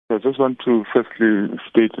I just want to firstly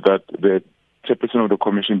state that the chairperson of the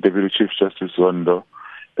Commission, Deputy Chief Justice Zondo,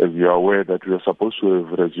 as you are aware that we were supposed to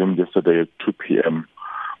have resumed yesterday at 2 p.m.,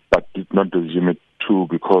 but did not resume at 2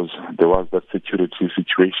 because there was that security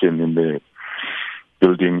situation in the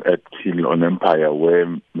building at Hill on Empire where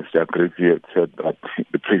Mr. Agrezi had said that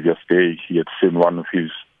the previous day he had seen one of his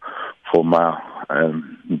former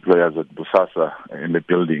employers at Bosasa in the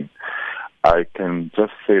building. I can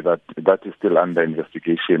just say that that is still under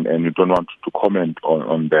investigation, and we don't want to comment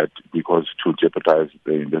on that because to jeopardize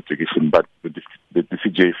the investigation. But the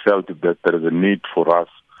DCJ felt that there is a need for us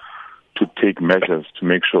to take measures to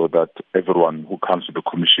make sure that everyone who comes to the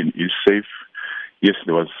Commission is safe. Yes,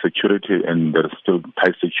 there was security, and there is still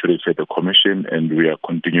high security at the Commission, and we are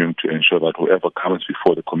continuing to ensure that whoever comes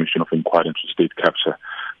before the Commission of Inquiry into State Capture,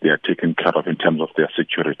 they are taken care of in terms of their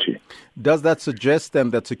security. Does that suggest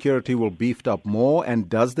then that security will beefed up more, and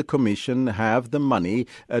does the Commission have the money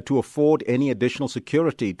to afford any additional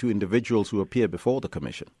security to individuals who appear before the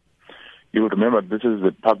Commission? You would remember this is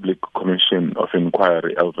the Public Commission of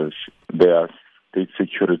Inquiry, Elvis. There are state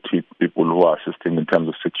security people who are assisting in terms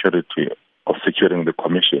of security, of securing the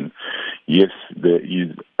Commission. Yes, there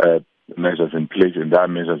is measures in place, and there are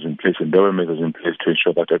measures in place, and there were measures in place to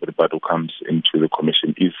ensure that everybody who comes into the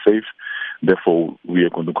Commission is safe. Therefore, we are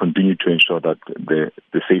going to continue to ensure that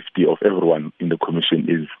the safety of everyone in the Commission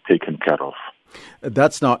is taken care of.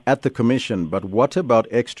 That's now at the Commission, but what about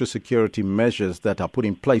extra security measures that are put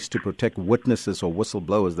in place to protect witnesses or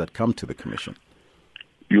whistleblowers that come to the Commission?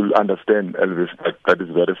 You'll understand, Elvis, that is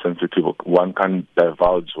very sensitive. One can't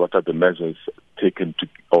divulge what are the measures taken to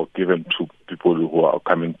or given to people who are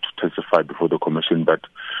coming to testify before the Commission, but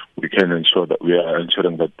we can ensure that we are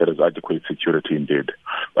ensuring that there is adequate security indeed.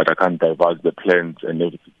 But I can't divulge the plans and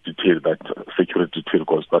every detail that security detail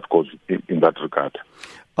that goes in that regard.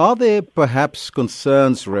 Are there perhaps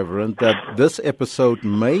concerns, Reverend, that this episode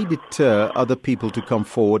may deter other people to come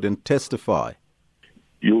forward and testify?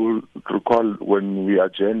 You will recall when we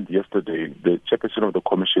adjourned yesterday, the chairperson of the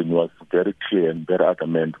Commission was very clear and very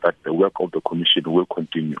adamant that the work of the Commission will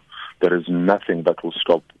continue. There is nothing that will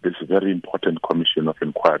stop this very important Commission of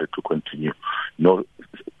Inquiry to continue. No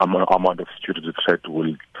amount of security threat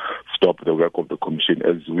will stop the work of the Commission.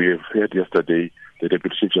 As we have heard yesterday, the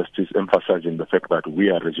Deputy Chief Justice emphasizing the fact that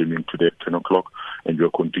we are resuming today at 10 o'clock, and we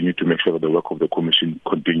will continue to make sure that the work of the Commission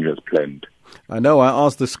continues as planned. I know I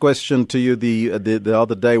asked this question to you the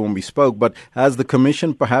other day when we spoke, but has the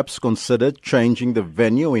Commission perhaps considered changing the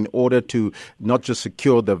venue in order to not just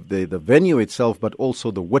secure the venue itself, but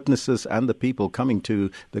also the witnesses and the people coming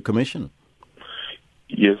to the Commission?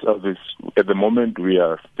 Yes, Elvis. At the moment, we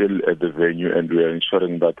are still at the venue, and we are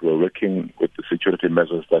ensuring that we're working with the security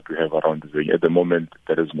measures that we have around the venue. At the moment,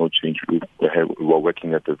 there is no change. We are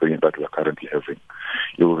working at the venue that we are currently having.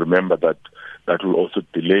 You will remember that will also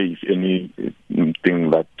delay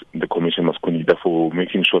anything that the Commission must continue. Therefore, we're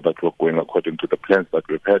making sure that we're going according to the plans that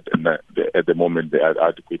we've had, and at the moment, there are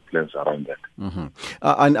adequate plans around that. Mm-hmm.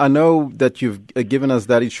 I know that you've given us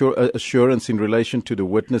that assurance in relation to the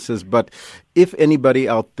witnesses, but if anybody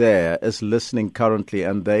out there is listening currently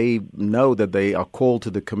and they know that they are called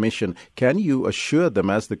to the Commission, can you assure them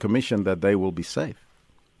as the Commission that they will be safe?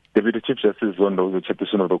 Deputy Chief Justice Zondo, the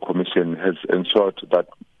chairperson of the Commission, has ensured that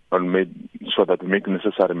and made sure that we make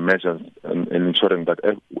necessary measures in ensuring that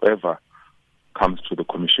whoever comes to the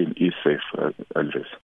Commission is safe, Elvis.